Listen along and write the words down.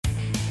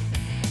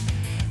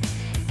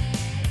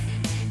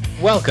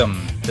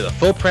Welcome to the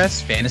Full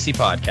Press Fantasy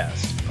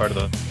Podcast, part of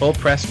the Full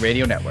Press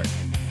Radio Network.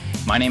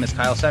 My name is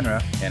Kyle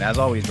Senra, and as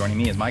always, joining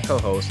me is my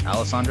co-host,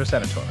 Alessandro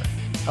Senatore.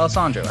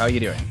 Alessandro, how are you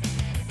doing?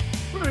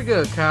 Pretty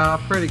good, Kyle.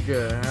 Pretty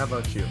good. How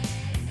about you?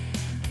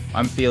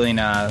 I'm feeling,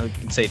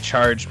 let's say,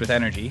 charged with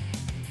energy.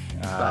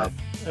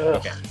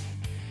 Okay.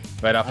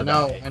 Right off the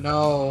bat. I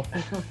know.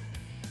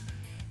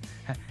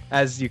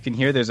 As you can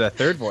hear, there's a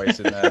third voice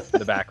in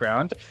the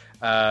background.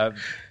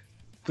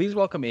 Please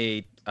welcome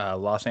a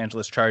Los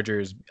Angeles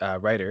Chargers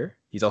writer.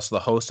 He's also the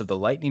host of the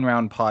Lightning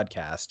Round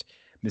podcast,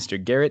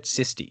 Mr. Garrett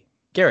Sisti.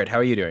 Garrett, how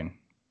are you doing?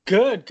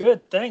 Good.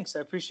 Thanks.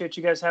 I appreciate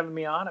you guys having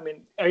me on. I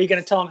mean, are you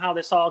going to tell them how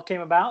this all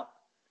came about?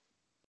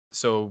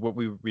 So what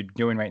we're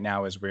doing right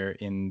now is we're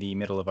in the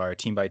middle of our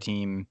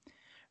team-by-team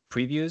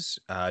previews,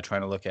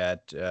 trying to look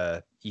at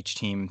each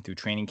team through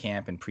training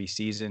camp and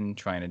preseason,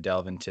 trying to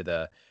delve into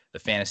the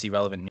fantasy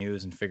relevant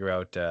news and figure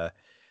out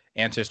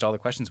answers to all the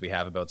questions we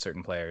have about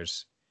certain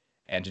players.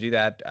 And to do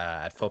that,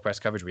 at Full Press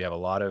Coverage, we have a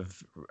lot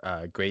of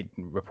great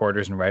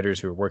reporters and writers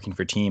who are working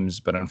for teams.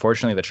 But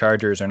unfortunately, the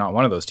Chargers are not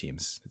one of those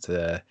teams. It's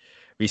a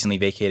recently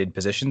vacated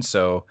position.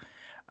 So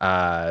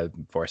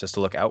force us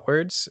to look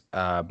outwards.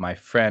 My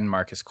friend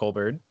Marcus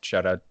Colbert,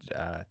 shout out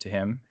to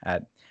him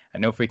at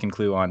No Freaking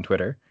Clue on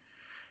Twitter.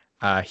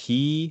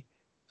 He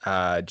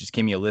just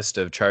gave me a list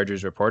of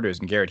Chargers reporters.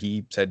 And Garrett,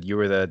 he said you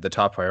were the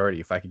top priority.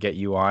 If I could get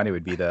you on, it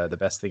would be the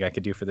best thing I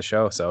could do for the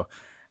show. So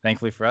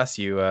thankfully for us,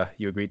 you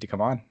agreed to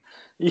come on.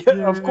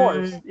 Yeah, of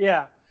course.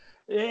 Yeah.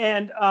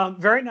 And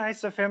very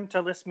nice of him to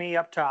list me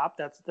up top.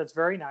 That's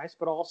very nice.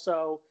 But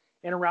also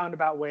in a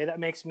roundabout way, that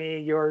makes me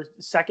your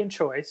second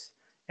choice.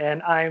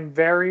 And I'm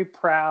very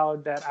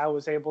proud that I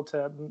was able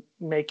to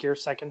make your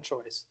second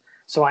choice.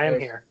 So I am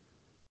here.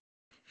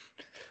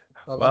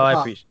 Well, I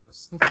appreciate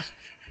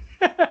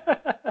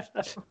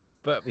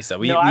But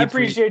I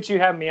appreciate you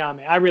having me on,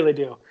 man. I really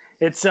do.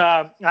 It's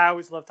I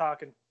always love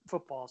talking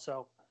football.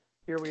 So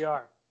here we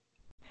are.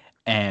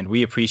 And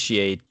we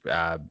appreciate,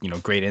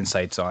 great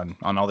insights on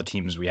all the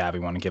teams we have. We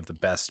want to give the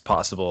best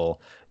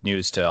possible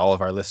news to all of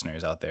our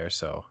listeners out there.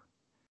 So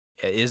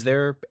is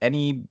there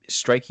any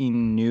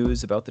striking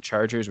news about the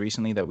Chargers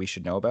recently that we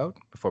should know about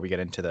before we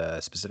get into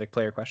the specific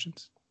player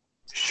questions?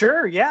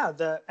 Sure. Yeah.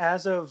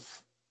 As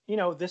of,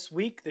 this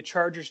week, the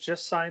Chargers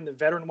just signed the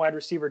veteran wide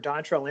receiver,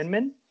 Dontrell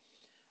Inman,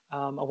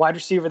 a wide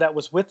receiver that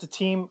was with the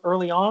team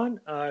early on,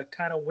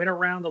 kind of went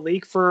around the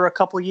league for a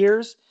couple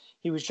years.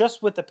 He was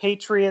just with the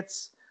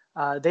Patriots.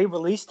 They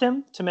released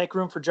him to make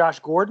room for Josh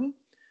Gordon,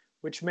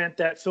 which meant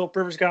that Philip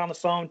Rivers got on the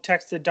phone,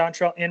 texted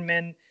Dontrell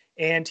Inman,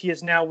 and he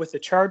is now with the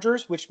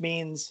Chargers, which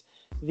means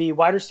the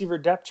wide receiver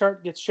depth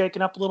chart gets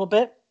shaken up a little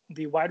bit.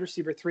 The wide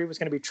receiver 3 was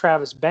going to be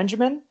Travis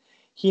Benjamin.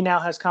 He now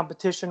has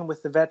competition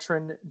with the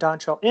veteran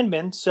Dontrell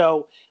Inman.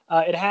 So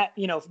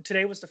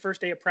today was the first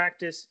day of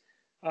practice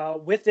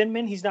with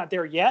Inman. He's not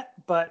there yet,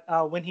 but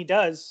when he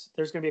does,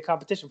 there's going to be a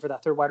competition for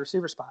that third wide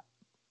receiver spot.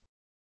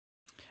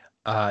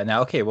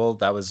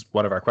 That was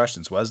one of our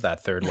questions, was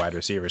that third wide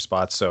receiver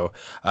spot. So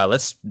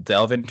let's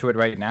delve into it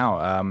right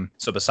now.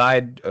 So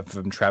beside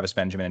from Travis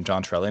Benjamin and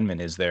Dontrell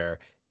Inman, is there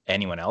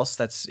anyone else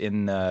that's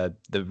in the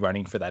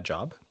running for that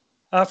job?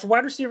 For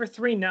wide receiver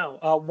 3, no.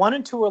 1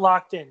 and 2 are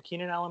locked in.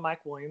 Keenan Allen,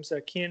 Mike Williams.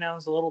 Keenan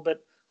Allen's a little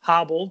bit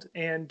hobbled,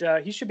 and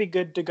he should be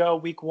good to go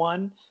week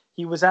 1.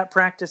 He was at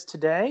practice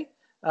today,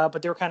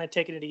 but they were kind of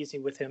taking it easy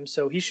with him.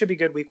 So he should be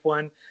good week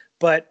 1.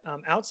 But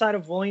outside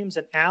of Williams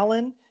and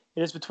Allen,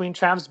 it is between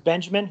Travis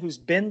Benjamin, who's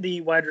been the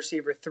wide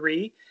receiver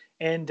 3,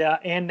 and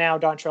now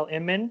Dontrell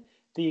Inman.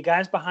 The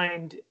guys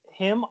behind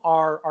him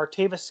are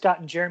Artavis Scott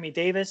and Jeremy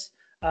Davis,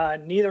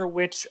 neither of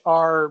which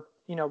are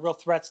real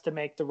threats to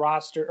make the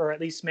roster, or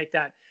at least make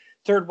that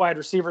third wide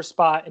receiver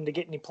spot and to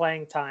get any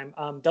playing time.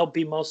 They'll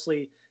be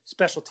mostly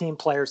special team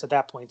players at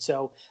that point.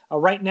 So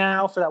right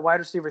now for that wide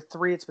receiver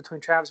 3, it's between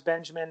Travis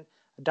Benjamin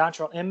and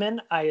Dontrell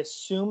Inman. I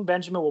assume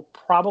Benjamin will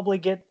probably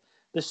get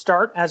the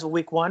start as of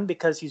week 1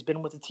 because he's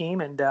been with the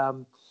team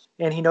and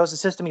he knows the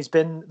system. He's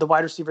been the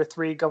wide receiver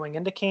 3 going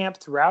into camp,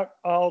 throughout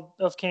all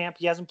of camp.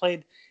 He hasn't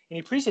played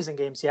any preseason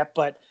games yet,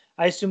 but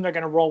I assume they're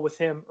going to roll with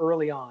him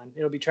early on.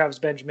 It'll be Travis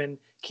Benjamin,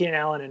 Keenan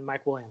Allen, and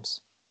Mike Williams.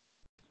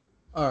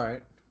 All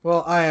right.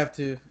 Well, I have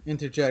to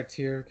interject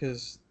here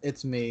because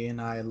it's me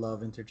and I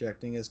love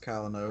interjecting, as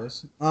Kyle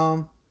knows.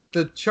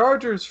 The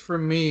Chargers, for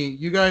me,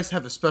 you guys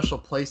have a special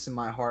place in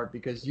my heart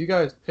because you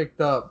guys picked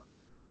up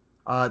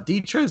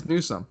Detrez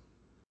Newsome.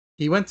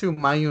 He went to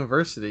my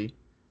university,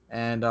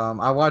 and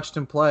I watched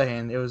him play,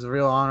 and it was a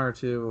real honor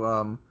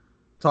to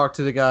talk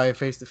to the guy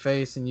face to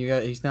face. And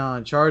he's now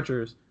on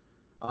Chargers.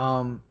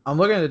 I'm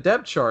looking at the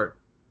depth chart,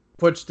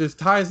 which this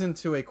ties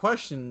into a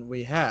question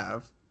we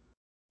have.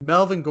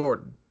 Melvin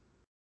Gordon.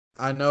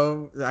 I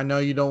know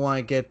you don't want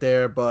to get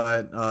there,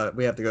 but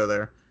we have to go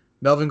there.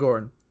 Melvin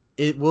Gordon.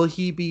 Will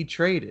he be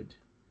traded?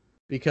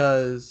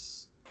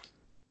 Because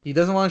he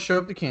doesn't want to show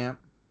up to camp.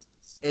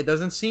 It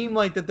doesn't seem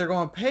like that they're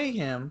going to pay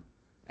him.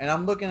 And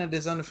I'm looking at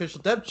this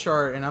unofficial depth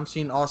chart, and I'm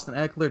seeing Austin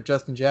Eckler,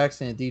 Justin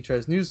Jackson, and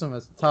Detrez Newsome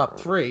as the top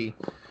 3.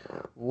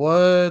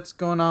 What's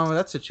going on with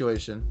that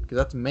situation? Because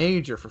that's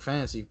major for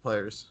fantasy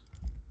players.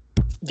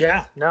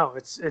 Yeah, no,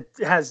 it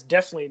has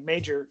definitely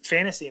major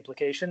fantasy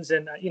implications,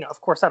 and of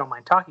course, I don't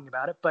mind talking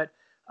about it. But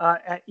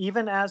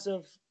even as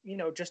of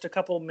just a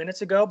couple of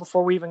minutes ago,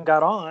 before we even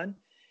got on,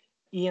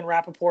 Ian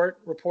Rappaport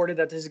reported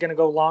that this is going to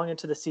go long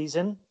into the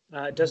season.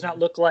 It does not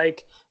look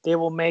like they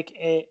will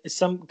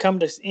come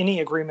to any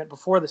agreement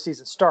before the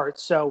season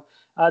starts. So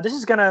this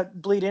is going to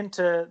bleed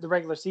into the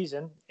regular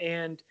season.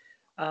 And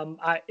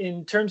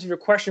in terms of your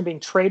question being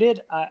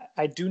traded,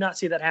 I do not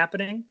see that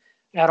happening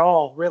at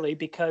all, really,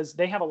 because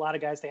they have a lot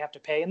of guys they have to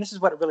pay. And this is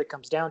what it really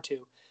comes down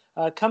to.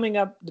 Coming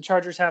up, the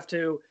Chargers have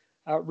to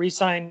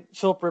re-sign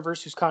Philip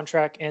Rivers, whose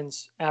contract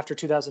ends after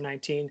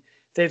 2019.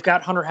 They've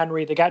got Hunter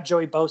Henry. They got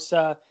Joey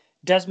Bosa.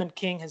 Desmond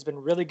King has been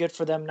really good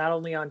for them, not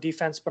only on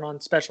defense, but on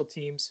special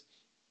teams.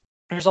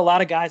 There's a lot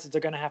of guys that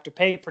they're going to have to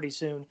pay pretty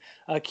soon.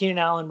 Keenan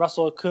Allen,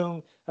 Russell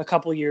Okung, a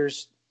couple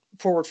years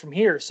forward from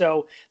here.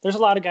 So there's a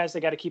lot of guys they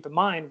got to keep in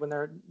mind when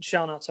they're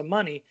shelling out some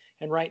money.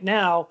 And right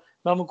now,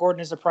 Melvin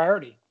Gordon is a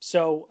priority.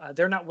 So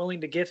they're not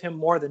willing to give him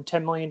more than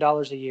 $10 million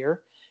a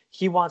year.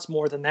 He wants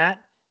more than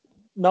that.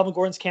 Melvin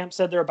Gordon's camp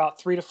said they're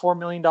about $3 to $4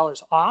 million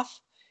off,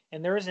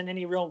 and there isn't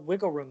any real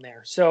wiggle room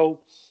there.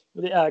 So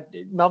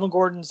Melvin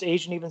Gordon's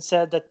agent even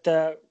said that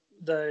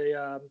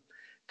the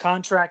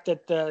contract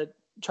that the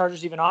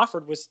Chargers even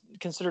offered was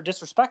considered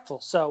disrespectful.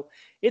 So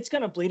it's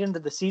going to bleed into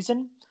the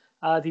season.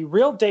 The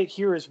real date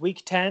here is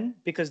week 10,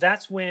 because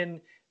that's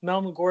when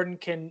Melvin Gordon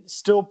can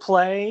still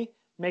play,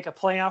 make a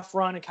playoff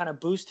run, and kind of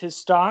boost his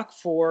stock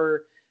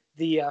for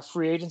the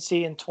free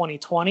agency in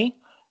 2020.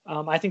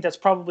 I think that's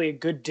probably a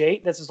good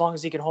date. That's as long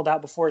as he can hold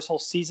out before his whole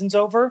season's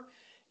over.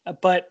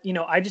 But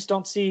I just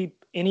don't see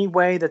any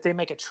way that they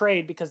make a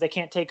trade because they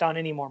can't take on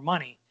any more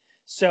money.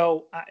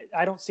 So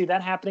I don't see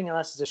that happening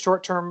unless it's a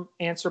short-term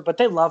answer, but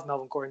they love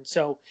Melvin Gordon.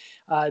 So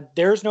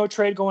there's no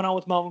trade going on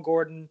with Melvin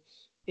Gordon.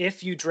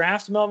 If you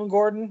draft Melvin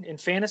Gordon in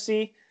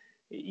fantasy,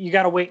 you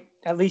got to wait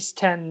at least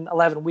 10,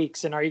 11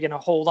 weeks. And are you going to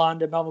hold on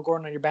to Melvin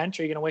Gordon on your bench?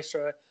 Or are you going to waste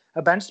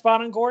a bench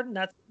spot on Gordon?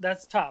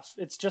 That's tough.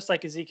 It's just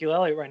like Ezekiel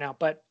Elliott right now.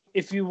 But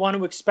if you want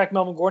to expect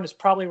Melvin Gordon, it's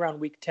probably around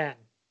week 10,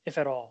 if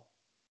at all.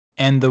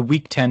 And the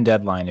week 10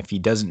 deadline, if he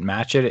doesn't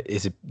match it,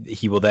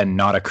 he will then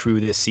not accrue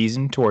this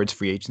season towards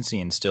free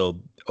agency and still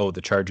owe the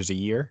Chargers a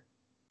year?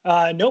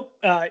 Nope.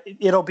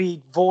 It'll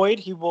be void.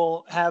 He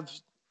will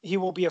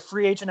be a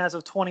free agent as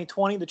of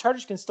 2020. The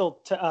Chargers can still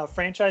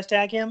franchise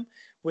tag him,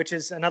 which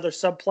is another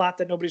subplot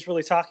that nobody's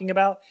really talking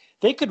about.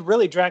 They could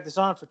really drag this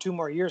on for 2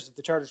 more years if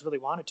the Chargers really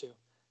wanted to.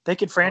 They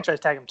could franchise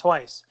tag him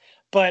twice.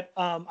 But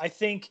I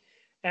think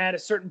at a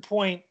certain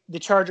point, the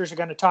Chargers are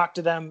going to talk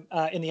to them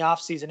in the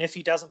offseason if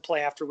he doesn't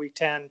play after week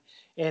 10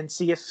 and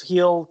see if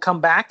he'll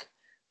come back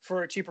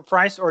for a cheaper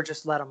price or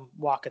just let him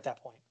walk at that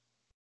point.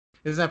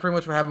 Isn't that pretty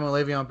much what happened with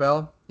Le'Veon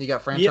Bell? He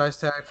got franchise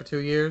tagged for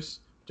 2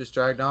 years, just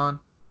dragged on.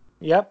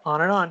 Yep,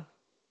 on and on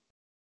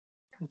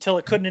until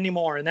it couldn't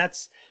anymore. And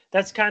that's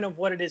kind of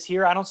what it is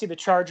here. I don't see the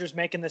Chargers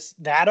making this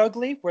that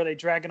ugly where they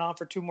drag it on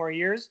for 2 more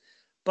years.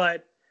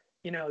 But,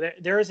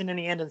 there isn't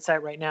any end in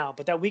sight right now.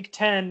 But that week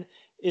 10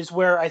 is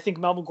where I think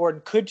Melvin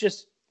Gordon could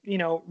just,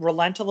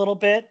 relent a little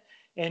bit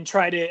and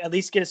try to at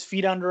least get his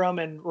feet under him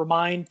and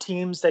remind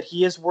teams that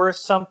he is worth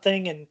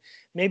something. And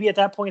maybe at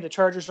that point, the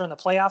Chargers are in the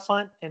playoff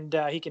hunt and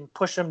he can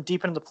push them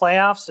deep into the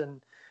playoffs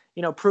and,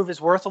 prove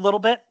his worth a little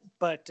bit.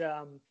 But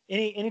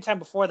anytime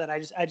before that, I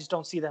just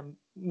don't see them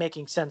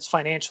making sense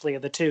financially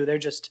of the two. They're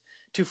just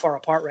too far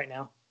apart right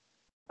now.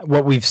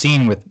 What we've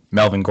seen with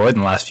Melvin Gordon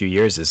the last few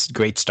years is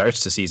great starts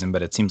to season,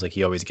 but it seems like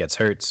he always gets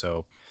hurt.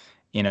 So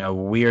in a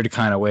weird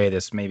kind of way,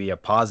 this may be a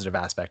positive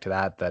aspect to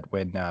that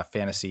when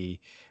fantasy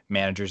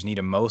managers need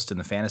him most in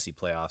the fantasy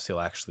playoffs,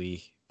 he'll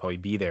actually probably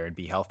be there and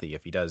be healthy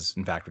if he does,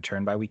 in fact,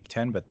 return by week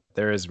 10. But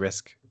there is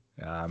risk.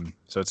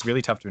 So it's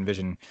really tough to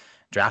envision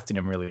drafting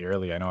him really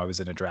early. I know I was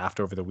in a draft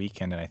over the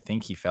weekend, and I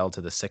think he fell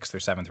to the 6th or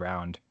 7th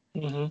round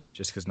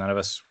just because none of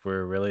us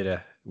were really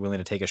willing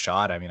to take a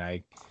shot. I mean,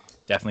 I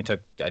definitely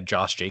took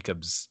Josh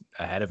Jacobs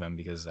ahead of him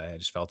because I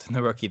just felt in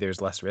the rookie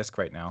there's less risk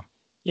right now.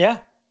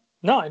 Yeah.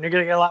 No, and you're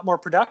going to get a lot more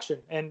production.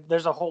 And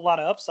there's a whole lot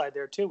of upside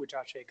there, too, with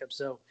Josh Jacobs.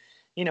 So,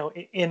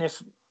 and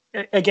if,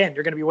 again,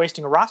 you're going to be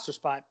wasting a roster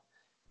spot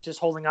just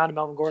holding on to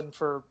Melvin Gordon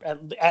for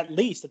at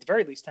the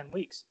very least, 10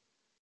 weeks.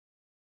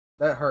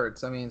 That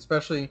hurts. I mean,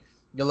 especially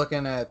you're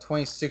looking at a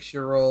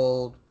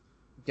 26-year-old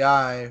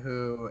guy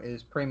who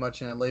is pretty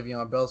much in a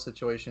Le'Veon Bell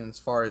situation as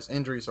far as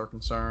injuries are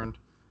concerned.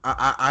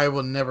 I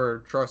will never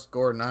trust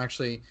Gordon.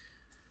 Actually,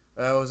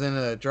 I was in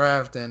a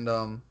draft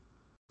and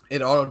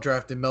it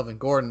auto-drafted Melvin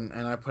Gordon,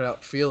 and I put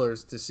out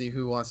feelers to see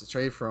who wants to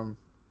trade for him.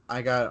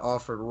 I got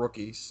offered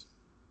rookies.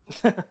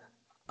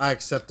 I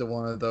accepted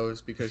one of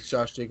those because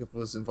Josh Jacobs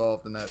was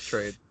involved in that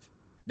trade.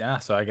 Yeah,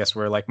 so I guess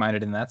we're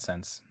like-minded in that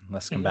sense,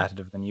 less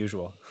combative than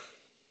usual.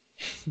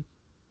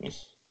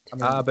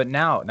 But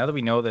now that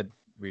we know that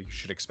we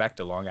should expect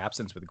a long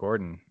absence with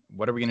Gordon,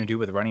 what are we going to do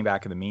with running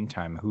back in the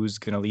meantime? Who's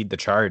going to lead the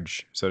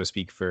charge, so to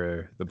speak,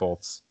 for the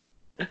Bolts?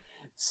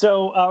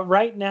 So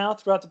right now,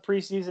 throughout the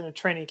preseason and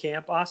training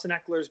camp, Austin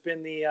Eckler's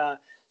been the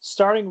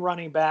starting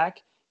running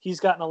back. He's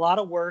gotten a lot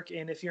of work,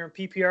 and if you're in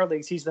PPR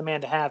leagues, he's the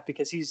man to have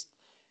because he's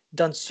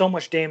done so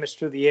much damage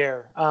through the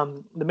air.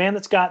 The man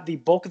that's got the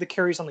bulk of the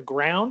carries on the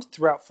ground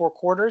throughout 4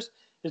 quarters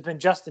has been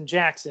Justin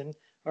Jackson,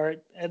 or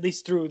at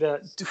least through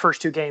the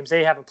first 2 games.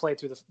 They haven't played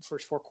through the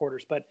first 4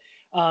 quarters, but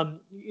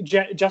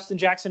Justin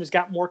Jackson has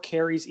got more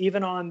carries.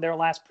 Even on their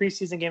last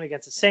preseason game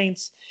against the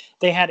Saints,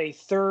 they had a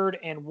 3rd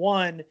and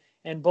 1,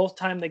 and both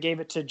times they gave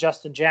it to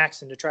Justin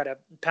Jackson to try to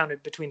pound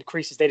it between the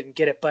creases. They didn't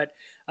get it, but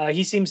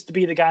he seems to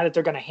be the guy that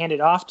they're going to hand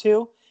it off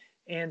to.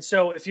 And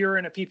so if you're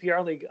in a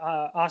PPR league,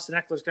 Austin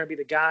Eckler is going to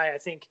be the guy. I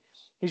think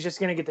he's just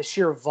going to get the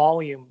sheer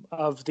volume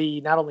of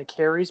the not only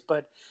carries,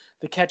 but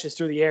the catches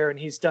through the air. And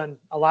he's done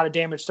a lot of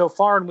damage so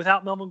far. And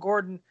without Melvin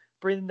Gordon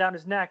breathing down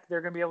his neck, they're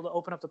going to be able to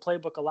open up the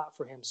playbook a lot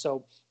for him.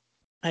 So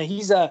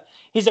he's a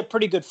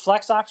pretty good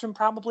flex option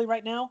probably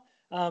right now.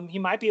 He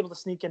might be able to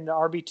sneak into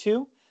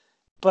RB2.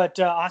 But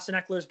Austin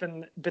Eckler has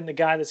been the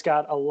guy that's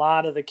got a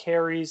lot of the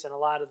carries and a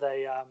lot of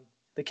the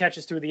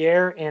catches through the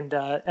air. And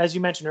as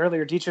you mentioned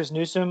earlier, Deatrice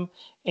Newsome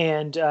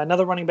and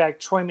another running back,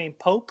 Troymaine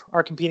Pope,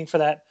 are competing for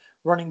that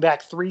running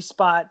back 3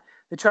 spot.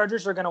 The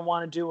Chargers are going to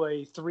want to do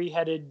a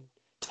 3-headed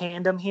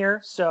tandem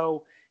here.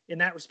 So in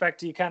that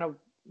respect, you kind of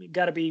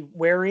got to be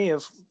wary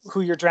of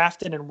who you're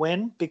drafting and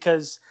when,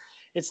 because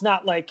it's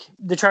not like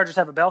the Chargers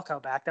have a bell cow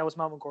back. That was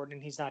Melvin Gordon,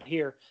 and he's not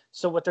here.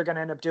 So what they're going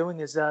to end up doing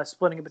is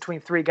splitting it between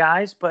 3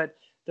 guys. But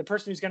the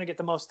person who's going to get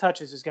the most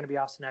touches is going to be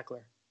Austin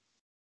Eckler.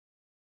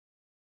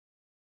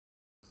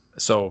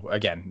 So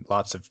again,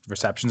 lots of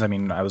receptions. I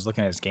mean, I was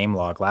looking at his game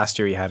log. Last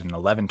year he had an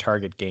 11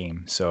 target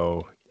game.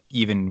 So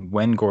even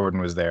when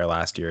Gordon was there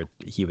last year,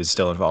 he was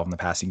still involved in the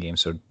passing game.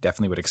 So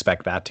definitely would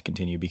expect that to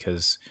continue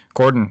because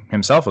Gordon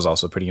himself was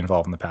also pretty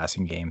involved in the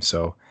passing game.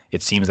 So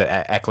it seems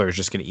that Eckler is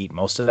just going to eat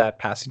most of that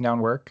passing down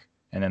work.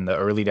 And then the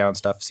early down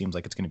stuff seems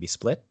like it's going to be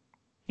split.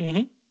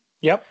 Mm-hmm.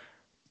 Yep.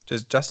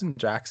 Does Justin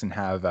Jackson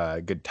have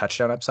a good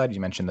touchdown upside?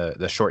 You mentioned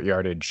the short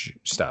yardage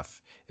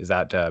stuff. Is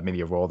that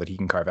maybe a role that he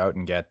can carve out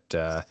and get,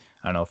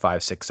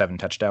 5, 6, 7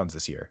 touchdowns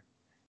this year?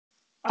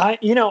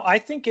 I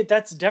think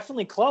that's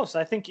definitely close.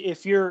 I think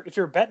if you're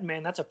a betting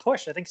man, that's a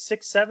push. I think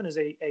 6, 7 is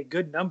a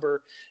good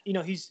number.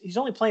 He's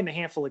only playing a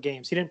handful of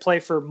games. He didn't play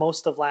for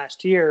most of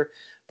last year,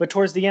 but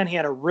towards the end, he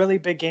had a really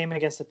big game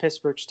against the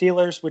Pittsburgh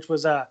Steelers, which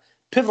was a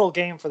pivotal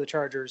game for the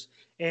Chargers.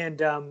 And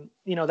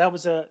that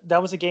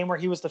was a game where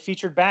he was the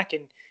featured back,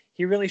 and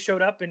he really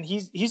showed up. And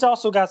he's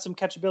also got some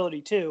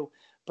catchability too.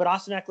 But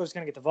Austin Eckler is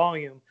going to get the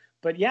volume.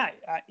 But yeah,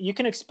 you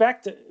can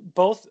expect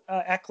both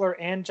Eckler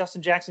and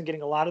Justin Jackson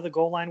getting a lot of the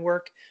goal line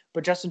work,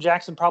 but Justin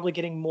Jackson probably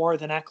getting more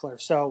than Eckler.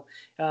 So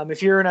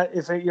if you're in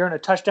a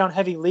touchdown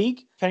heavy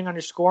league, depending on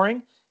your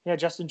scoring, yeah,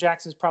 Justin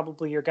Jackson's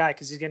probably your guy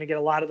because he's going to get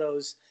a lot of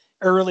those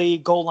early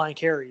goal line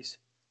carries.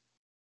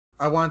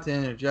 I want to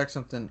interject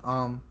something.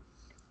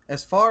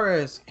 As far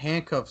as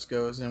handcuffs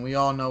goes, and we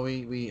all know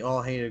we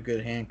all hate a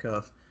good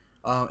handcuff.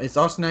 Is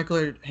Austin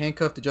Eckler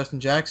handcuffed to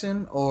Justin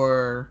Jackson,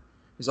 or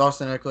is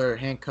Austin Eckler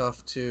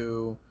handcuffed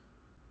to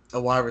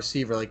a wide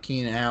receiver like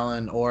Keenan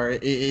Allen, or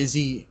is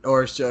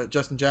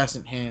Justin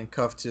Jackson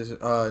handcuffed to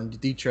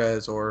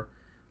Deatrice, or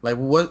like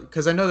what?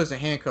 Because I know there's a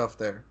handcuff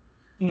there.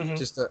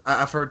 Mm-hmm.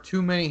 I've heard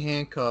too many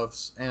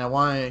handcuffs, and I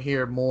want to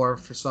hear more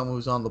for someone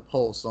who's on the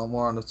pulse, so I'm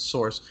more on the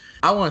source.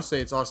 I want to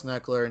say it's Austin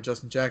Eckler and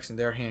Justin Jackson.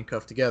 They're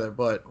handcuffed together,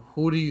 but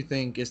who do you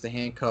think is the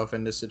handcuff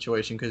in this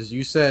situation? Because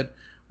you said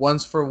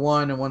one's for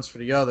one and one's for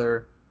the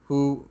other.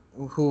 Who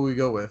we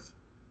go with?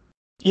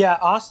 Yeah,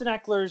 Austin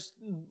Eckler's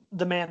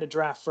the man to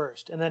draft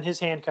first, and then his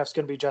handcuff's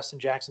going to be Justin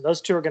Jackson.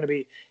 Those two are going to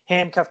be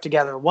handcuffed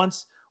together.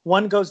 Once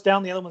one goes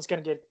down, the other one's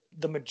going to get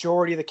the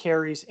majority of the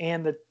carries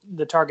and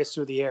the targets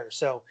through the air.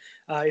 So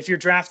if you're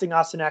drafting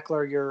Austin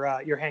Eckler,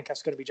 your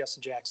handcuff's going to be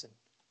Justin Jackson.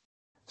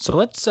 So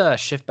let's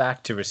shift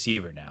back to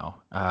receiver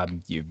now.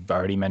 You've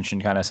already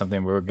mentioned kind of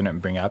something we're going to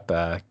bring up.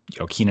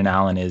 Keenan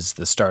Allen is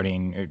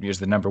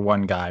the number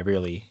one guy,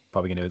 really,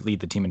 probably going to lead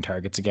the team in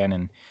targets again.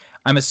 And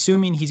I'm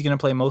assuming he's going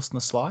to play most in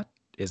the slot.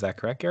 Is that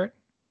correct, Garrett?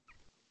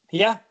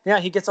 Yeah,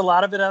 he gets a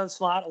lot of it out of the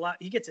slot.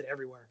 He gets it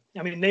everywhere.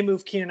 I mean, they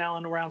move Keenan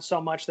Allen around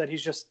so much that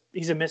he's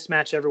a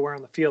mismatch everywhere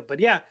on the field. But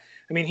yeah,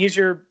 I mean, he's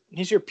your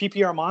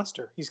PPR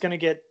monster. He's going to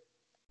get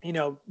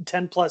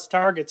 10 plus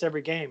targets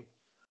every game.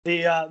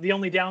 The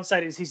only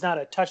downside is he's not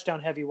a touchdown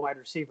heavy wide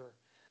receiver.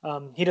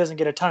 He doesn't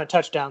get a ton of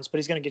touchdowns, but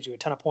he's going to get you a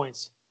ton of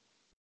points.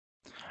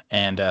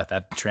 And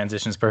that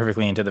transitions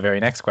perfectly into the very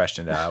next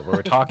question.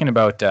 We're talking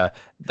about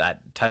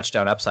that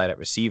touchdown upside at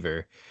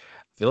receiver.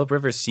 Phillip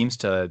Rivers seems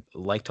to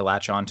like to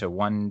latch on to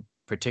one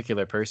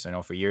particular person. I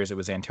know for years it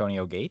was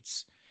Antonio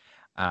Gates.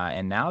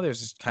 And now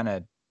there's kind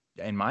of,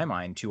 in my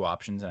mind, 2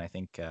 options. And I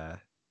think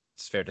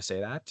it's fair to say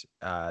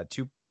that.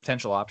 2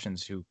 potential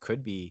options who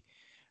could be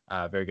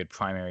very good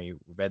primary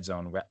red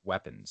zone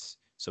weapons.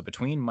 So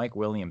between Mike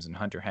Williams and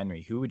Hunter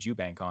Henry, who would you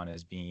bank on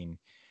as being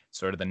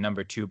sort of the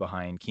number 2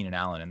 behind Keenan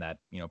Allen in that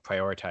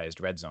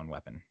prioritized red zone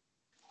weapon?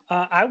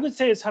 I would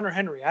say it's Hunter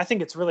Henry. I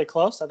think it's really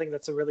close. I think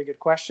that's a really good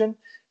question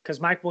because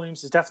Mike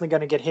Williams is definitely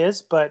going to get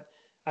his, but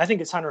I think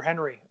it's Hunter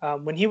Henry.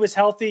 When he was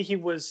healthy, he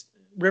was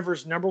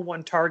Rivers' number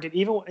one target.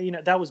 Even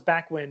that was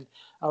back when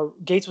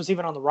Gates was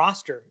even on the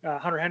roster.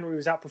 Hunter Henry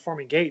was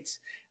outperforming Gates.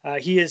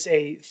 He is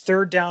a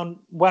third down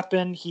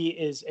weapon. He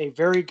is a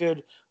very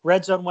good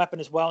red zone weapon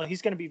as well.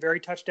 He's going to be very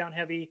touchdown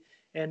heavy.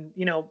 And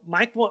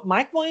Mike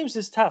Williams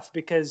is tough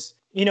because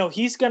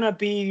he's going to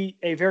be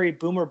a very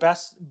boomer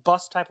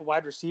bust type of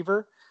wide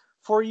receiver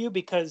for you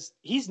because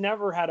he's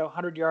never had a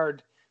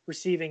 100-yard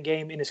receiving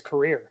game in his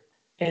career.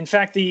 In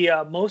fact, the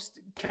most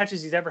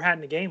catches he's ever had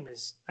in a game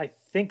is, I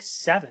think,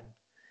 7,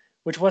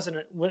 which wasn't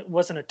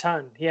a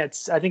ton. He had,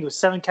 I think it was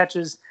 7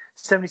 catches,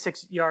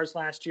 76 yards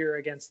last year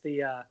against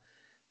the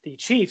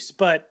Chiefs.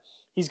 But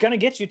he's going to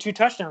get you 2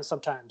 touchdowns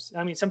sometimes.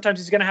 I mean, sometimes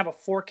he's going to have a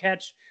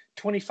 4-catch,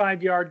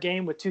 25-yard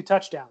game with 2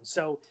 touchdowns.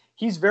 So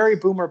he's very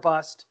boomer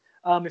bust.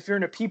 If you're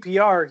in a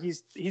PPR,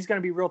 he's going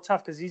to be real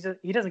tough because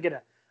he doesn't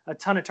get a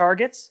ton of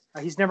targets.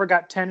 He's never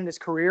got 10 in his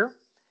career.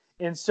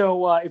 And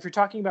so if you're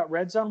talking about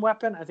red zone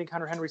weapon, I think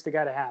Hunter Henry's the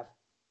guy to have.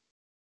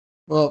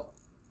 Well,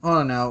 hold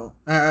on now.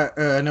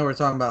 I know we're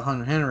talking about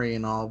Hunter Henry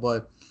and all,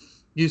 but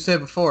you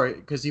said before,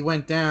 because he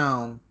went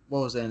down,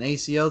 what was it, an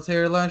ACL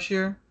tear last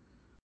year?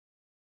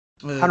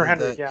 Hunter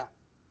Henry, yeah.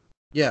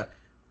 Yeah.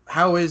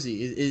 How is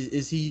he?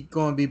 Is he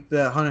going to be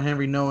the Hunter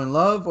Henry know and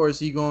love, or is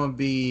he going to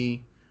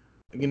be,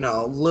 a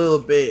little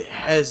bit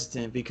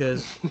hesitant?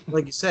 Because,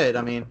 like you said,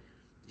 I mean,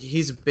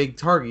 he's a big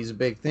target. He's a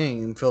big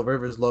thing, and Phil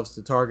Rivers loves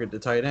to target the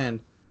tight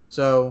end.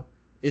 So,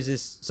 is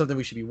this something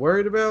we should be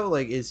worried about?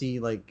 Like, is he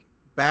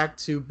back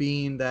to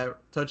being that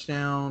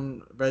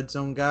touchdown red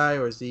zone guy,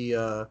 or is he,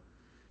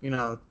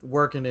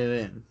 working it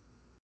in?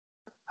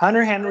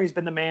 Hunter Henry's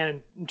been the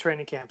man in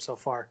training camp so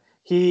far.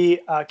 He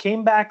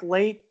came back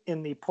late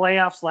in the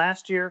playoffs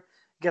last year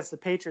against the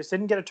Patriots.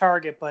 Didn't get a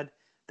target, but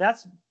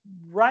that's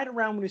right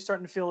around when he's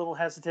starting to feel a little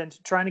hesitant,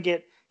 trying to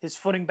get his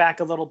footing back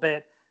a little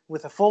bit.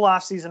 With a full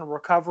offseason of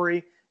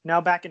recovery, now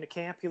back into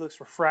camp, he looks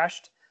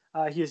refreshed.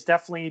 He is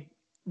definitely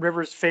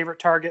Rivers' favorite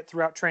target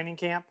throughout training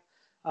camp.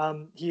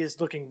 He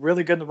is looking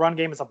really good in the run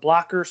game as a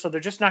blocker, so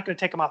they're just not going to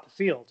take him off the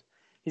field.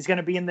 He's going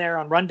to be in there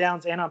on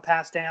rundowns and on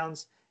pass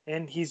downs,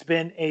 and he's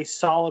been a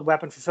solid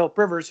weapon for Philip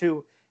Rivers,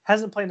 who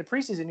hasn't played in the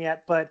preseason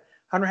yet, but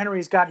Hunter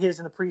Henry's got his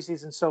in the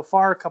preseason so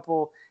far, a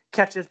couple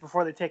catches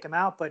before they take him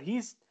out, but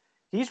he's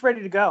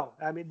ready to go.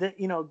 I mean,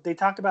 they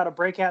talked about a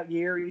breakout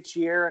year each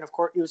year, and of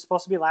course, it was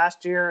supposed to be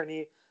last year, and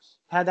he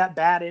had that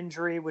bad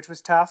injury, which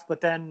was tough.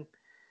 But then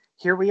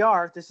here we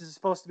are. This is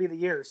supposed to be the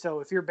year. So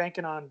if you're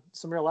banking on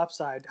some real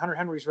upside, Hunter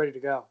Henry's ready to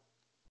go.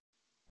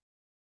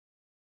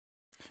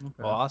 Okay.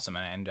 Well, awesome.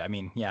 And I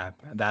mean, yeah,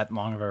 that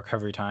long of a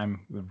recovery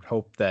time, we would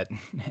hope that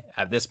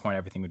at this point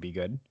everything would be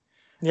good.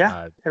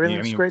 Yeah,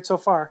 everything's great so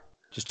far.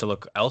 Just to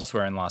look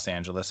elsewhere in Los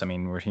Angeles, I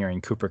mean, we're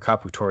hearing Cooper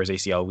Kupp, who tore his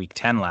ACL week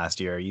 10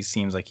 last year. He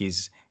seems like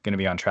he's going to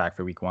be on track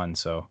for week 1.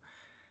 So,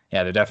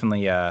 yeah, they're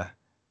definitely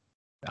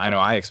I know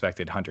I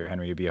expected Hunter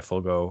Henry to be a full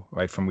go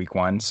right from week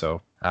 1.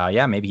 So,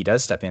 yeah, maybe he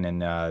does step in.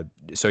 And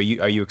so are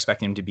you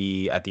expecting him to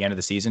be, at the end of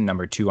the season,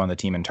 number 2 on the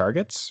team in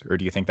targets? Or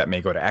do you think that may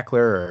go to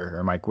Eckler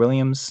or Mike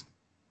Williams?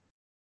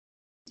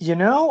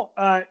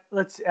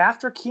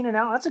 After Keenan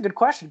Allen, that's a good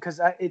question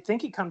because I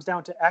think it comes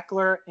down to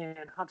Eckler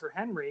and Hunter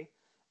Henry.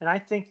 And I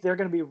think they're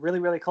going to be really,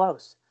 really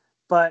close.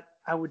 But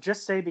I would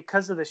just say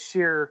because of the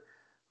sheer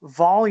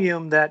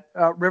volume that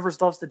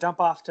Rivers loves to dump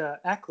off to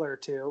Eckler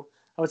to,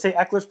 I would say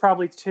Eckler's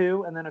probably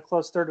 2, and then a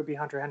close third would be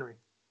Hunter Henry.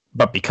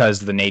 But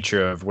because of the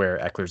nature of where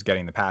Eckler's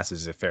getting the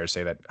passes, is it fair to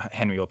say that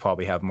Henry will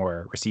probably have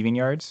more receiving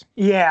yards?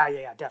 Yeah,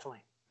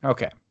 definitely.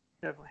 Okay.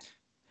 Definitely.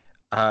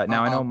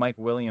 Now, I know Mike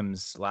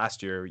Williams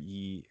last year,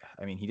 he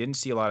didn't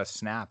see a lot of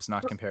snaps,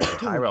 not compared to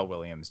Tyrell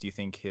Williams. Do you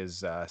think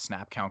his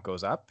snap count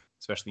goes up,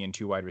 especially in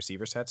 2 wide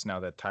receiver sets, now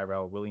that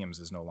Tyrell Williams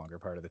is no longer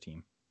part of the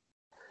team?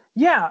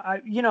 Yeah,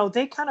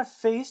 they kind of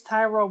faced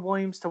Tyrell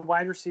Williams to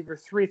wide receiver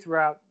 3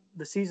 throughout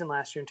the season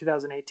last year in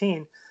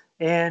 2018.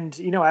 And,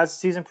 as the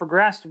season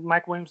progressed,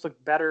 Mike Williams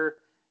looked better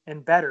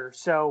and better.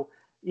 So,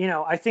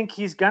 I think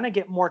he's going to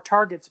get more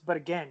targets. But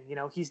again,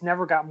 he's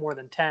never got more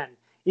than 10.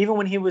 Even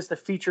when he was the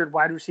featured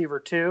wide receiver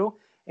 2,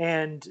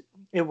 and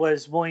it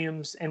was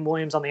Williams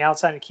on the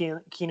outside and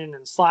Keenan in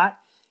the slot,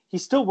 he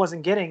still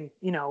wasn't getting,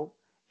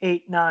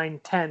 8, 9,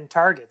 10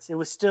 targets. It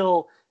was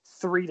still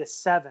 3 to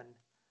 7.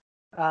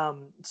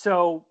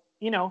 So,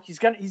 he's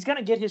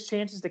gonna get his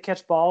chances to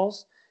catch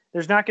balls.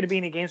 There's not going to be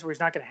any games where he's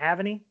not going to have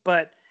any,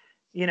 but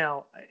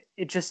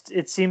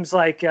it seems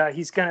like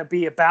he's going to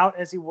be about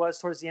as he was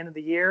towards the end of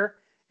the year,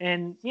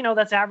 and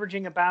that's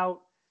averaging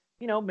about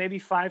maybe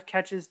 5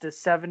 catches to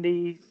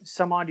 70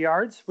 some odd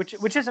yards,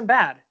 which isn't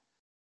bad.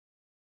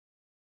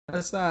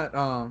 That's not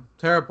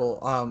terrible.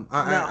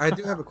 I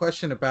do have a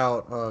question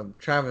about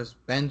Travis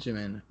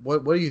Benjamin.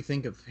 What do you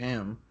think of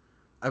him?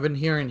 I've been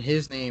hearing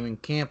his name in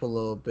camp a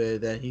little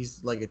bit, that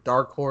he's like a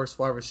dark horse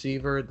wide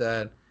receiver,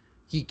 that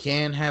he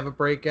can have a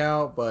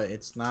breakout, but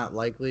it's not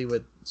likely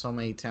with so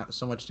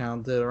much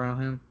talented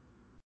around him.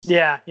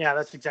 Yeah,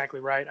 that's exactly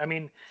right. I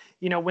mean,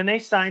 when they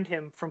signed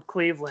him from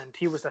Cleveland,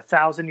 he was a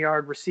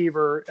 1,000-yard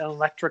receiver, an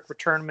electric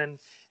return man,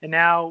 and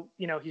now,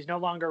 he's no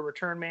longer a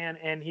return man,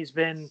 and he's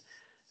been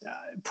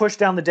pushed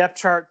down the depth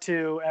chart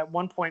to at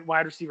one point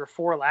wide receiver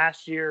 4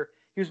 last year.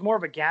 He was more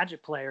of a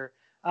gadget player.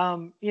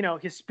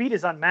 His speed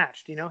is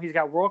unmatched. He's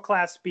got world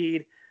class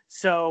speed.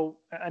 So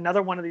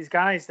another one of these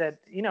guys that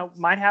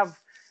might have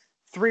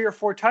 3 or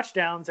 4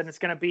 touchdowns, and it's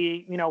going to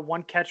be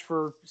one catch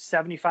for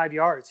 75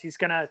 yards. He's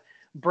going to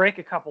break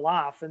a couple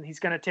off, and he's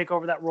going to take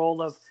over that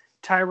role of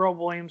Tyrell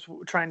Williams,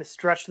 trying to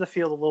stretch the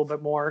field a little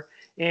bit more.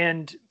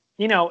 And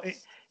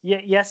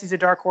yes, he's a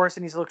dark horse,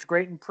 and he's looked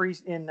great in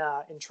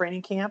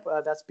training camp.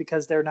 That's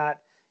because they're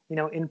not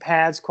in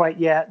pads quite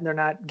yet, and they're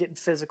not getting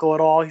physical at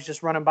all. He's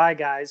just running by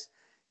guys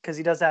because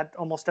he does that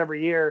almost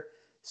every year.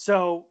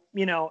 So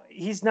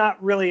he's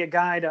not really a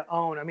guy to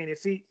own. I mean,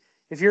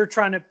 if you're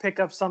trying to pick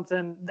up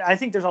something, I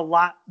think there's a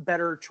lot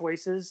better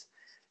choices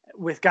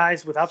with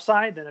guys with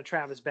upside than a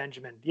Travis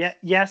Benjamin.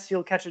 Yes,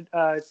 he'll catch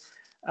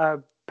a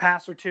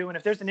pass or two, and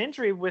if there's an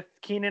injury with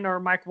Keenan or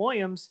Mike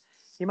Williams,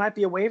 he might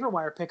be a waiver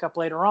wire pickup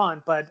later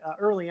on. But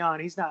early on,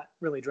 he's not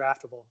really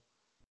draftable.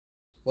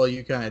 Well,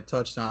 you kind of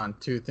touched on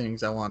two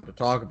things I wanted to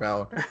talk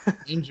about: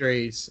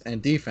 injuries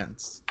and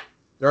defense.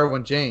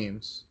 Derwin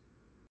James,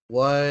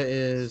 what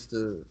is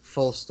the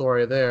full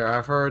story there?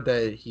 I've heard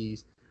that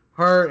he's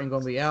hurt and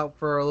going to be out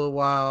for a little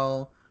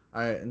while.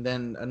 And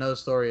then another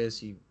story is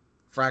he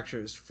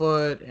fractured his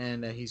foot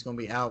and that he's going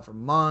to be out for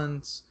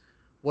months.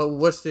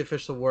 What's the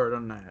official word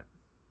on that?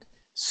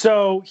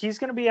 So he's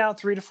going to be out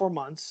 3 to 4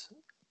 months.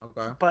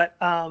 Okay. But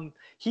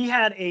he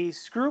had a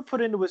screw put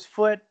into his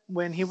foot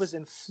when he was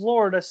in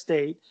Florida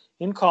State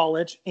in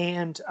college,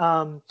 and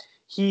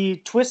he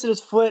twisted his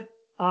foot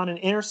on an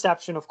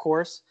interception, of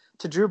course,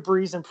 to Drew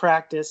Brees in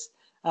practice.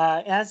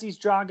 As he's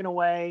jogging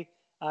away,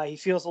 he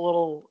feels a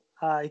little.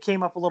 He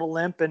came up a little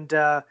limp and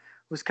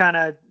was kind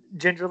of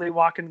gingerly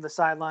walking to the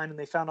sideline, and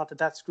they found out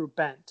that screw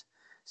bent.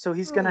 So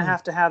he's going to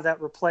have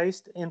that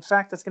replaced. In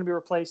fact, that's going to be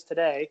replaced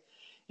today,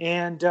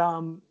 and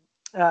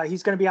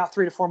he's going to be out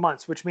 3 to 4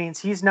 months, which means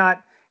he's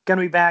not going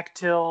to be back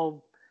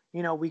till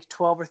week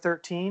 12 or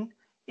 13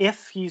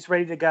 if he's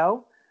ready to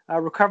go.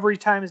 Recovery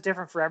time is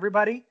different for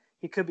everybody.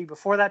 He could be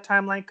before that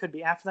timeline, could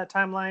be after that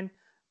timeline,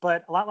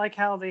 but a lot like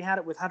how they had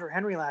it with Hunter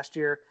Henry last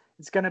year,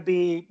 it's going to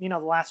be the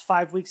last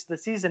 5 weeks of the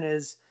season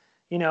is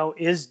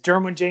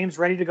Derwin James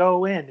ready to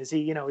go in? Is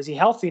he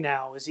healthy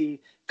now? Is he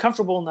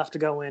comfortable enough to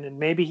go in? And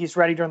maybe he's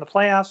ready during the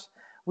playoffs.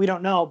 We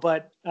don't know,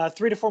 but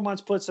 3 to 4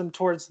 months puts him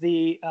towards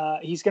he's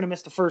going to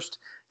miss the first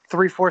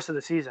 3/4 of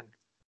the season.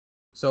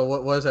 So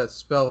what does that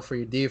spell for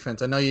your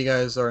defense? I know you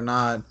guys are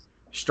not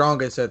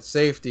strongest at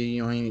safety.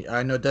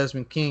 I know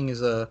Desmond King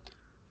is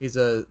he's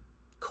a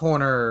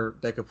corner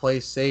that could play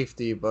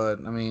safety, but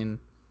I mean,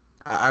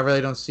 I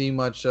really don't see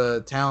much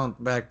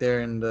talent back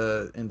there in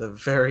the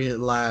very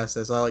last,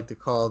 as I like to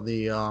call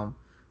the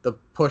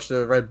push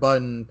the red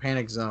button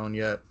panic zone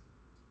yet.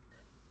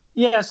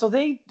 Yeah, so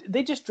they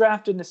just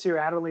drafted Nasir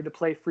Adderley to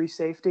play free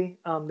safety.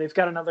 They've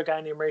got another guy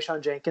named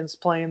Rayshawn Jenkins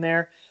playing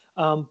there.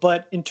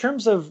 But in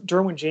terms of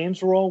Derwin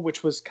James' role,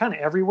 which was kind of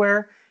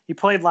everywhere, he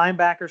played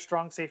linebacker,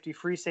 strong safety,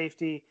 free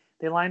safety.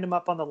 They lined him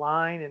up on the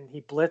line, and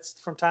he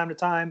blitzed from time to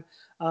time.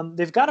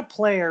 They've got a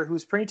player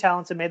who's pretty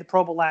talented, made the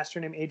Pro Bowl last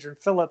year, named Adrian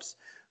Phillips,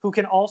 who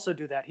can also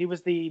do that. He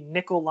was the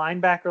nickel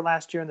linebacker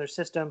last year in their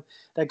system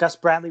that Gus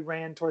Bradley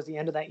ran towards the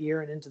end of that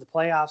year and into the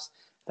playoffs.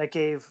 That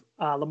gave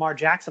Lamar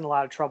Jackson a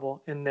lot of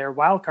trouble in their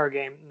wild card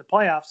game in the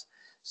playoffs.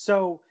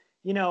 So,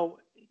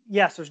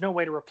 yes, there's no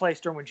way to replace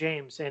Derwin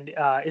James, and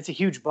it's a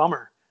huge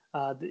bummer.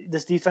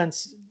 This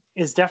defense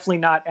is definitely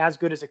not as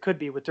good as it could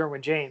be with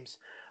Derwin James.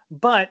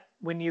 But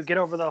when you get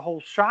over the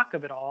whole shock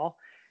of it all,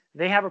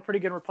 they have a pretty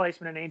good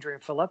replacement in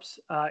Adrian Phillips.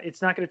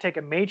 It's not going to take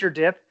a major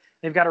dip.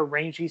 They've got a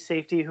rangy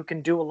safety who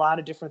can do a lot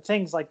of different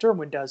things like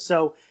Derwin does.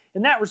 So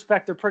in that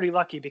respect, they're pretty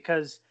lucky,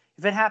 because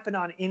if it happened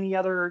on any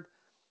other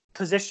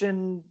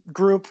position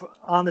group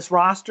on this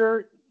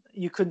roster,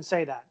 you couldn't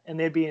say that, and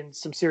they'd be in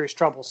some serious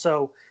trouble.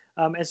 So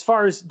as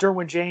far as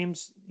Derwin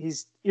James,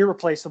 he's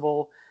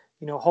irreplaceable.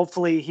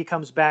 Hopefully he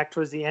comes back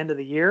towards the end of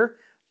the year,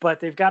 but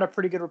they've got a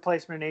pretty good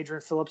replacement in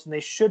Adrian Phillips, and they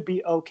should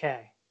be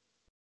okay.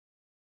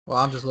 Well,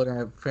 I'm just looking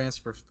at fans'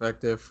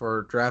 perspective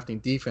for drafting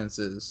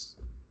defenses.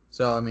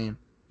 So, I mean,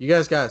 you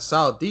guys got a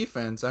solid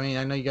defense. I mean,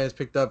 I know you guys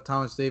picked up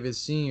Thomas Davis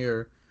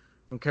Sr.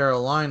 from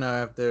Carolina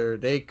after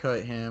they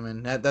cut him,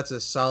 and that's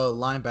a solid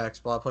linebacker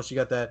spot. Plus, you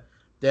got that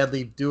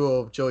deadly duo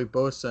of Joey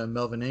Bosa and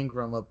Melvin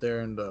Ingram up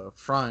there in the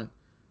front.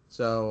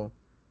 So,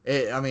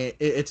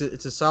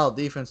 it's a solid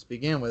defense to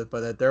begin with.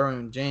 But that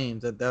Derwin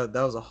James, that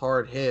was a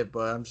hard hit.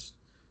 But I'm just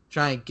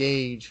trying to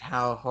gauge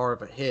how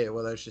hard of a hit,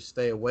 whether I should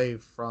stay away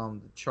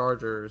from the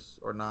Chargers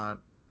or not.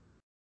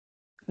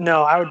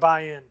 No, I would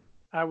buy in.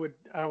 I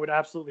would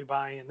absolutely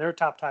buy in. They're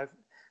top five.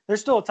 They're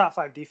still a top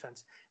 5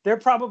 defense. They're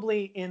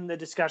probably in the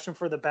discussion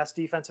for the best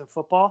defense in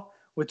football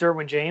with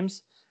Derwin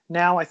James.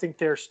 Now I think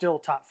they're still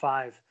top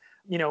 5.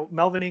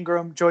 Melvin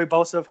Ingram, Joey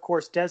Bosa, of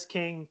course, Des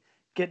King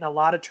getting a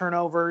lot of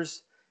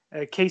turnovers.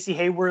 Casey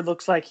Hayward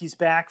looks like he's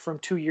back from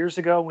 2 years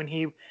ago when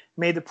he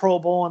made the Pro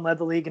Bowl and led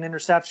the league in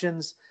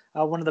interceptions.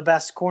 One of the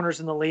best corners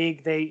in the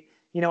league. They,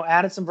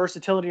 added some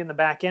versatility in the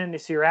back end.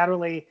 Nasir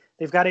Adderley.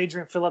 They've got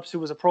Adrian Phillips, who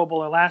was a Pro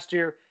Bowler last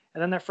year,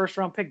 and then their first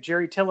round pick,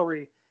 Jerry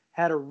Tillery,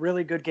 had a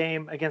really good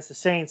game against the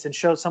Saints and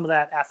showed some of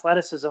that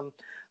athleticism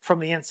from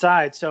the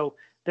inside. So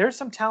there's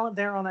some talent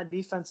there on that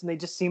defense, and they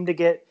just seem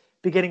to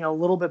be getting a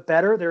little bit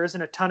better. There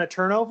isn't a ton of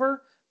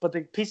turnover, but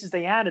the pieces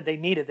they added, they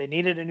needed. They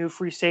needed a new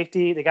free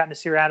safety. They got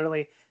Nasir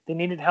Adderley. They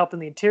needed help in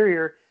the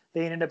interior.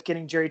 They ended up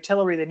getting Jerry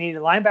Tillery. They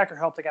needed linebacker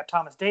help. They got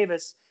Thomas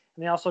Davis.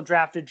 And they also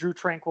drafted Drew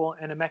Tranquil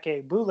and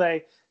Emeka Bule.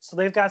 So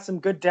they've got some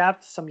good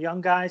depth, some young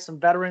guys, some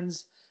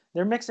veterans.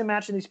 They're mixing and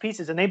matching these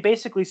pieces. And they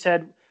basically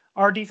said,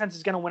 our defense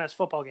is going to win us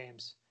football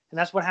games. And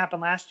that's what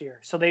happened last year.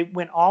 So they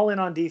went all in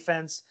on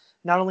defense,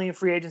 not only in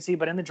free agency,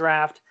 but in the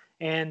draft.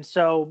 And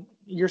so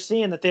you're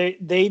seeing that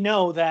they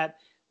know that,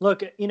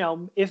 look,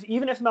 even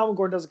if Melvin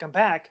Gordon doesn't come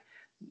back,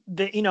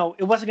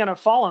 it wasn't going to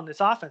fall on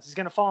this offense. It's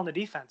going to fall on the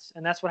defense.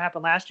 And that's what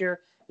happened last year.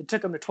 It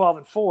took them to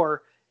 12-4,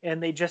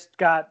 and they just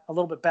got a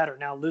little bit better.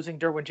 Now, losing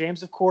Derwin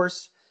James, of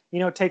course,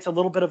 takes a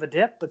little bit of a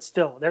dip, but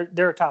still,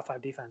 they're a top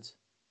 5 defense.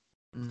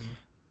 Mm.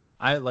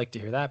 I like to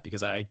hear that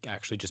because I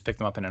actually just picked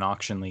them up in an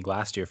auction league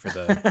last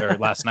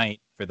night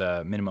for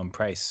the minimum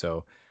price.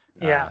 So,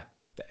 yeah.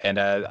 And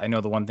I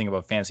know the one thing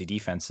about fantasy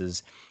defense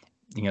is,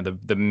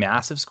 the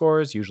massive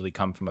scores usually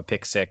come from a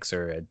pick six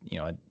or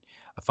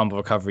a fumble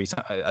recovery,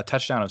 a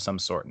touchdown of some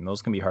sort, and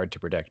those can be hard to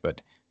predict.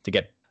 But to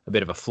get a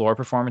bit of a floor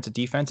performance at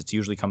defense, it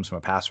usually comes from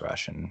a pass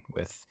rush. And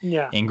with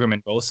Ingram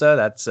and Bosa,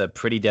 that's a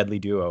pretty deadly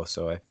duo.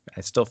 So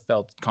I still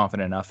felt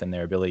confident enough in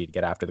their ability to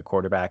get after the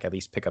quarterback, at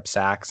least pick up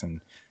sacks, and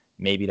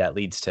maybe that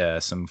leads to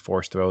some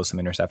forced throws, some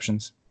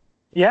interceptions.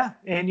 Yeah,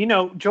 and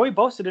Joey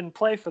Bosa didn't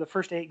play for the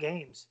first 8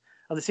 games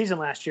of the season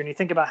last year, and you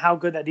think about how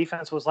good that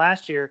defense was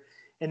last year,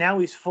 and now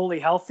he's fully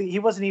healthy. He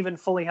wasn't even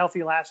fully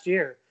healthy last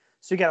year,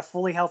 so you got a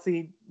fully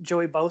healthy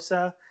Joey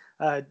Bosa,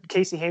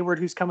 Casey Hayward,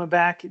 who's coming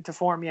back to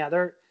form. Yeah,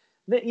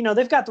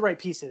 they've got the right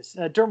pieces.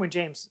 Derwin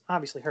James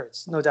obviously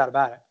hurts, no doubt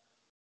about it.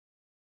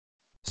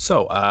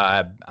 So,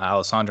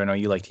 Alessandro, I know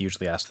you like to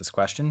usually ask this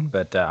question,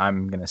 but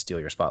I'm going to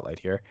steal your spotlight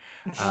here.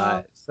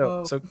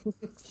 So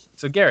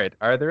Garrett,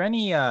 are there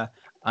any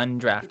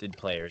undrafted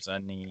players,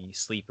 any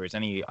sleepers,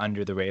 any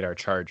under the radar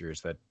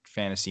Chargers that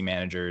fantasy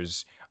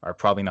managers are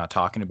probably not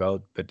talking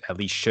about, but at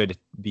least should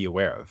be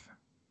aware of?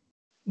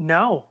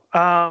 No.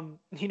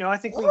 I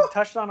think we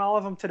touched on all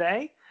of them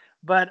today,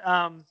 but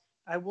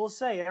I will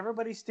say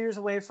everybody steers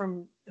away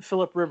from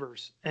Phillip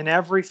Rivers in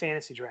every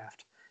fantasy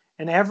draft.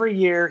 And every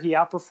year he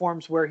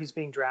outperforms where he's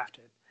being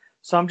drafted.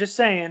 So I'm just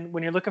saying,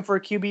 when you're looking for a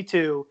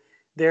QB2,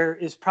 there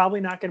is probably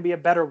not going to be a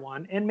better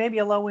one, and maybe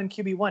a low-end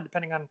QB1,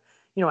 depending on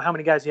how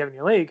many guys you have in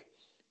your league.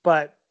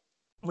 But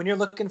when you're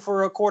looking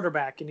for a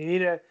quarterback and you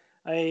need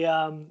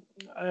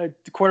a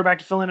quarterback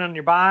to fill in on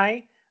your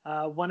bye,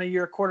 one of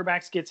your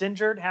quarterbacks gets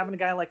injured, having a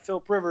guy like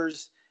Phillip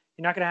Rivers,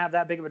 you're not going to have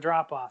that big of a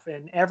drop-off.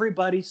 And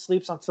everybody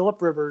sleeps on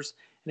Phillip Rivers,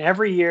 and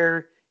every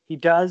year he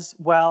does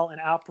well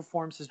and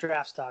outperforms his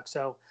draft stock.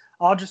 So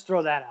I'll just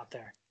throw that out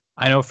there.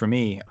 I know for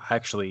me,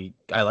 actually,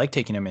 I like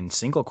taking him in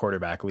single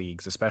quarterback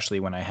leagues, especially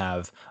when I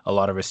have a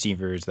lot of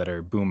receivers that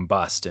are boom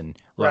bust and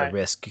a lot of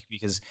risk,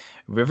 because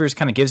Rivers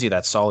kind of gives you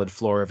that solid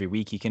floor every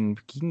week. He can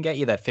get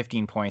you that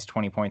 15 points,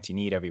 20 points you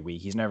need every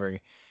week. He's never,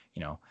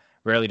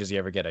 rarely does he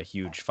ever get a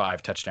huge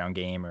 5 touchdown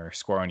game or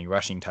score any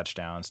rushing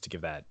touchdowns to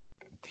give that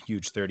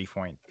huge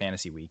 30-point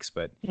fantasy weeks.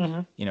 But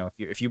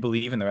if you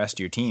believe in the rest of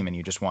your team and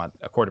you just want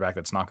a quarterback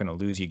that's not going to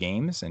lose you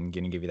games and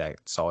going to give you that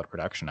solid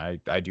production,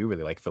 I do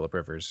really like Phillip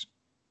Rivers.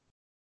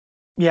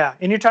 Yeah,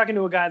 and you're talking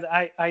to a guy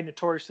that I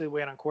notoriously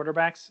wait on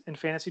quarterbacks in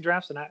fantasy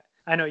drafts, and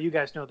I know you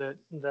guys know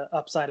the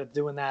upside of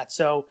doing that.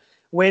 So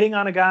waiting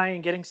on a guy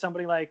and getting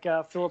somebody like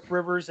Phillip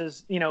Rivers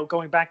is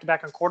going back to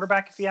back on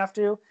quarterback if you have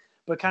to,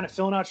 but kind of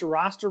filling out your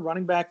roster,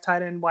 running back,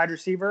 tight end, wide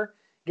receiver,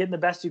 getting the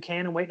best you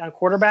can and waiting on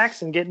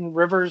quarterbacks and getting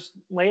Rivers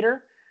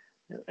later,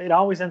 it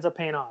always ends up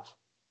paying off.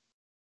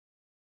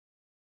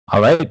 All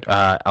right.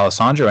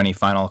 Alessandro, any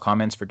final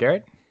comments for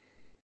Garrett?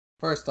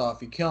 First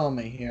off, you're killing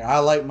me here. I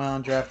like my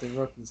undrafted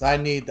rookies. I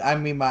need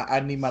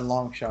my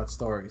long shot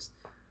stories.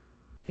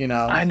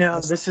 I know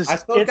I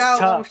still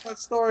got a long shot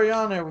story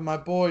on there with my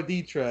boy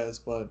Detrez,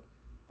 but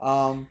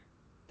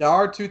there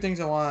are 2 things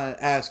I want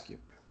to ask you.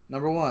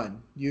 Number 1,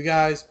 you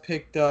guys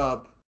picked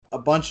up a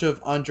bunch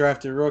of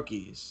undrafted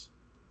rookies.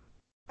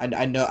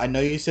 I know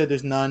you said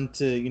there's none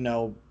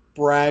to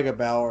brag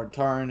about or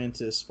turn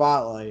into the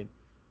spotlight,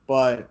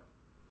 but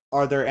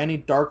are there any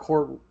dark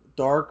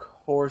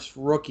horse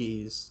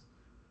rookies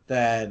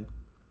that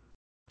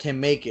can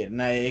make it?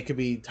 And it could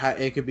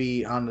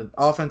be on the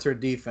offense or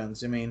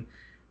defense. I mean,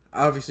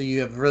 obviously you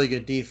have really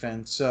good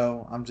defense,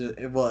 so I'm just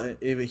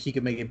if he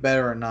could make it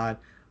better or not.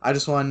 I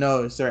just want to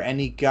know, is there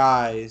any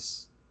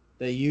guys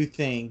that you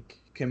think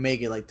can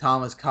make it, like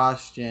Thomas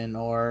Costian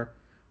or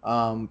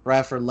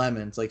Bradford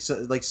Lemons, like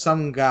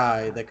some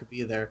guy that could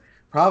be there?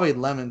 Probably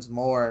Lemons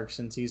more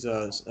since he's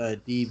a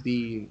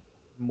DB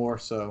more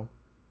so.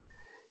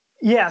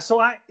 Yeah, so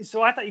I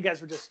thought you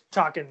guys were just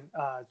talking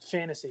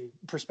fantasy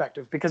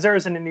perspective, because there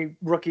isn't any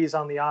rookies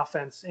on the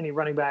offense, any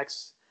running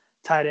backs,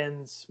 tight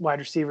ends, wide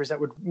receivers that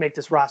would make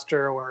this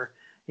roster or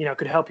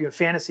could help you in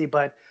fantasy.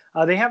 But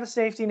they have a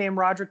safety named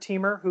Roderick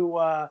Teamer who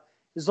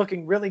is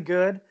looking really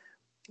good.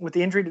 With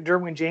the injury to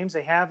Derwin James,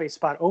 they have a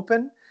spot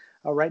open.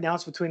 Right now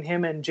it's between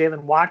him and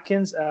Jalen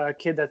Watkins, a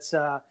kid that's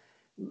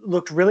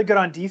looked really good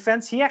on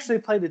defense. He actually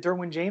played the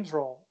Derwin James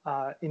role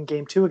in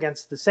game 2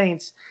 against the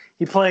Saints.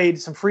 He played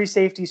some free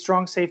safety,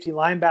 strong safety,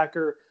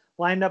 linebacker,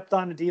 lined up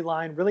on the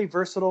D-line, really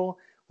versatile,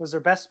 was their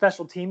best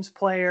special teams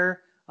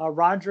player.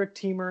 Roderick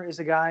Teamer is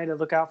a guy to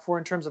look out for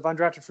in terms of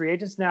undrafted free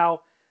agents.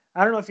 Now,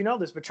 I don't know if you know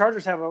this, but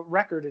Chargers have a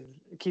record in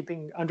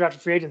keeping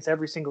undrafted free agents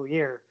every single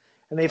year,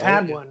 and they've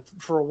had one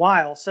for a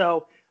while.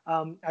 So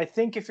I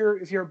think if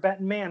you're a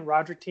betting man,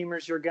 Roderick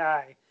Teamer's your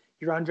guy.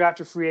 You're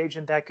undrafted free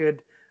agent that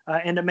could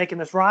end up making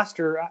this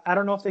roster. I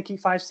don't know if they keep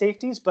 5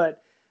 safeties,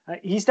 but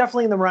he's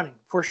definitely in the running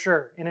for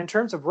sure. And in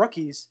terms of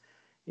rookies,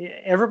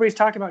 everybody's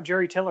talking about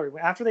Jerry Tillery.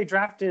 After they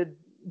drafted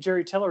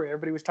Jerry Tillery,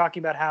 everybody was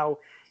talking about how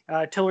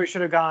Tillery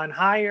should have gone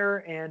higher,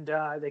 and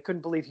they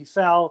couldn't believe he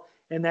fell,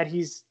 and that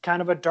he's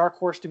kind of a dark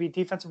horse to be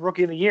defensive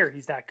rookie of the year.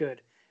 He's that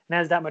good and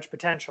has that much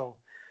potential.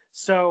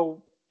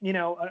 So,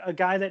 a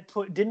guy that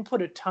didn't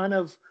put a ton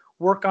of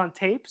work on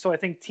tape. So I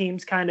think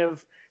teams kind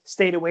of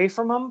stayed away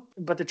from him,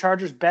 but the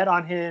Chargers bet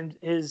on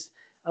his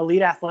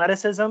elite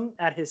athleticism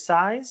at his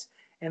size,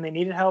 and they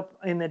needed help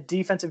in the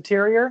defensive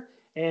interior.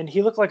 And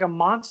he looked like a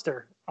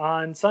monster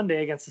on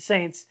Sunday against the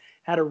Saints,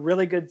 had a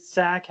really good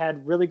sack,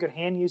 had really good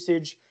hand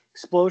usage,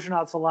 explosion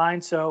off the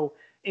line. So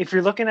if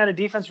you're looking at a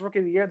defensive rookie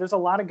of the year, there's a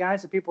lot of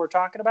guys that people are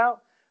talking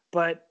about,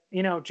 but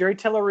Jerry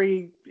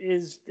Tillery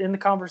is in the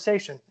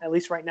conversation, at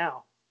least right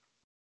now.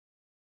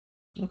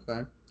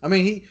 Okay. I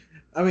mean,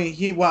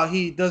 while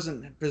he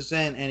doesn't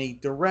present any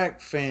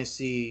direct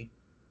fantasy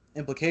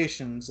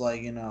implications,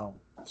 like,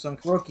 some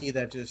rookie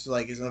that just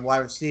like is a wide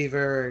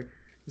receiver,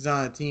 he's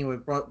on a team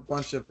with a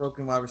bunch of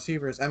broken wide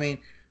receivers. I mean,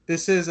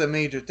 this is a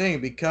major thing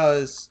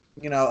because,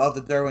 of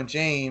the Derwin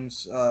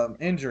James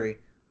injury,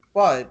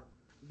 but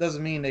it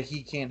doesn't mean that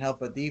he can't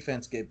help a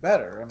defense get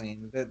better. I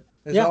mean,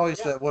 there's always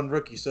that one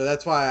rookie. So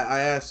that's why I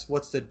asked,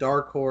 what's the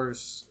dark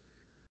horse,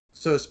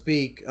 so to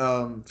speak,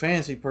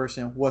 fantasy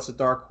person, what's a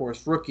dark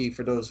horse rookie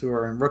for those who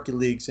are in rookie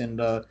leagues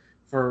and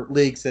for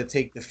leagues that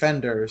take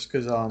defenders?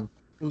 Because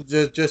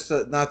just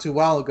not too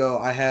while ago,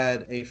 I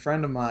had a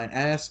friend of mine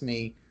ask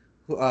me,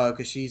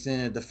 because she's in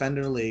a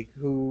defender league,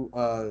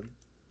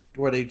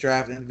 where they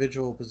draft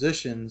individual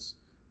positions,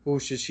 who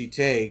should she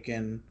take?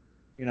 And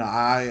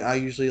I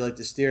usually like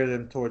to steer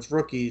them towards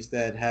rookies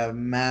that have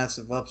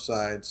massive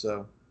upside.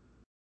 So.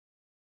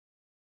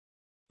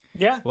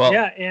 Yeah,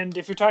 and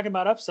if you're talking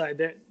about upside,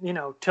 that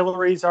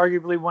Tillery's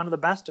arguably one of the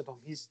best of them.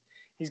 He's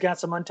got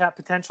some untapped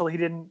potential. He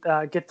didn't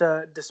get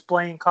the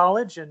display in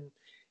college, and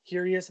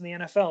here he is in the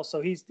NFL. So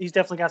he's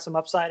definitely got some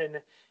upside.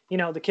 And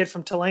the kid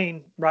from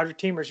Tulane, Roderick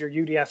Teamer's your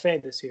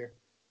UDFA this year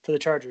for the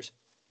Chargers.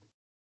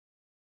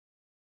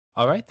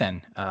 All right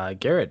then,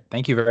 Garrett,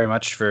 thank you very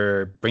much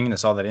for bringing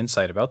us all that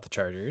insight about the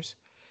Chargers.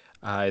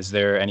 Is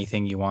there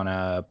anything you want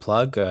to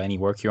plug? Any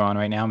work you're on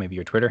right now? Maybe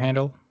your Twitter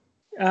handle?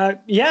 I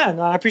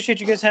appreciate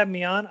you guys having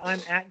me on. I'm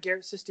at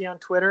Garrett Sisti on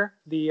Twitter.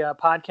 The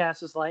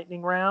podcast is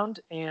Lightning Round,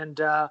 and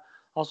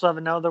also have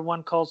another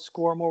one called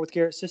Score More with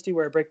Garrett Sisti,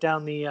 where I break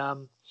down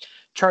the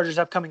Chargers'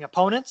 upcoming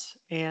opponents.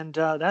 And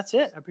that's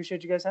it. I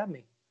appreciate you guys having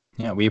me.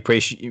 Yeah, we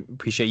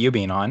appreciate you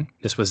being on.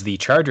 This was the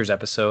Chargers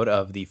episode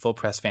of the Full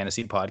Press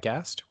Fantasy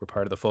Podcast. We're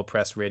part of the Full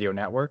Press Radio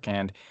Network,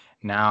 and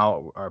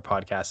now our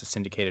podcast is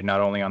syndicated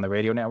not only on the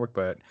radio network,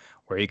 but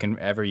where you can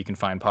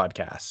find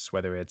podcasts,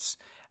 whether it's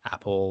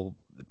Apple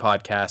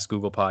Podcasts,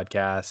 Google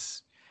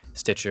Podcasts,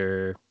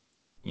 Stitcher,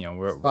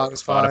 we're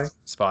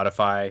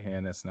Spotify,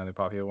 and that's another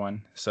popular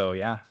one. So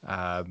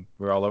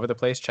we're all over the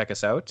place. Check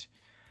us out.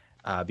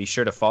 Be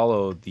sure to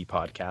follow the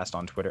podcast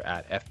on Twitter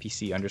at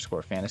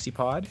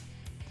FPC_fantasypod,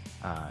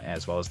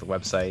 as well as the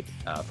website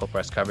Full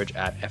Press Coverage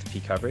at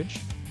FP Coverage.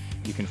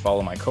 You can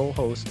follow my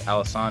co-host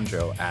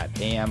Alessandro at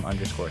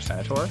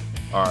AM_Senator,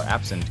 our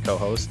absent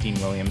co-host Dean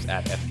Williams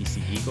at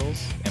FPC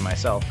Eagles, and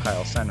myself,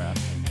 Kyle Senra,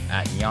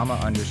 at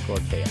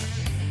Yama_KS.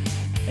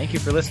 Thank you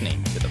for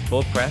listening to the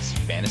Full Press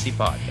Fantasy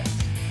Podcast.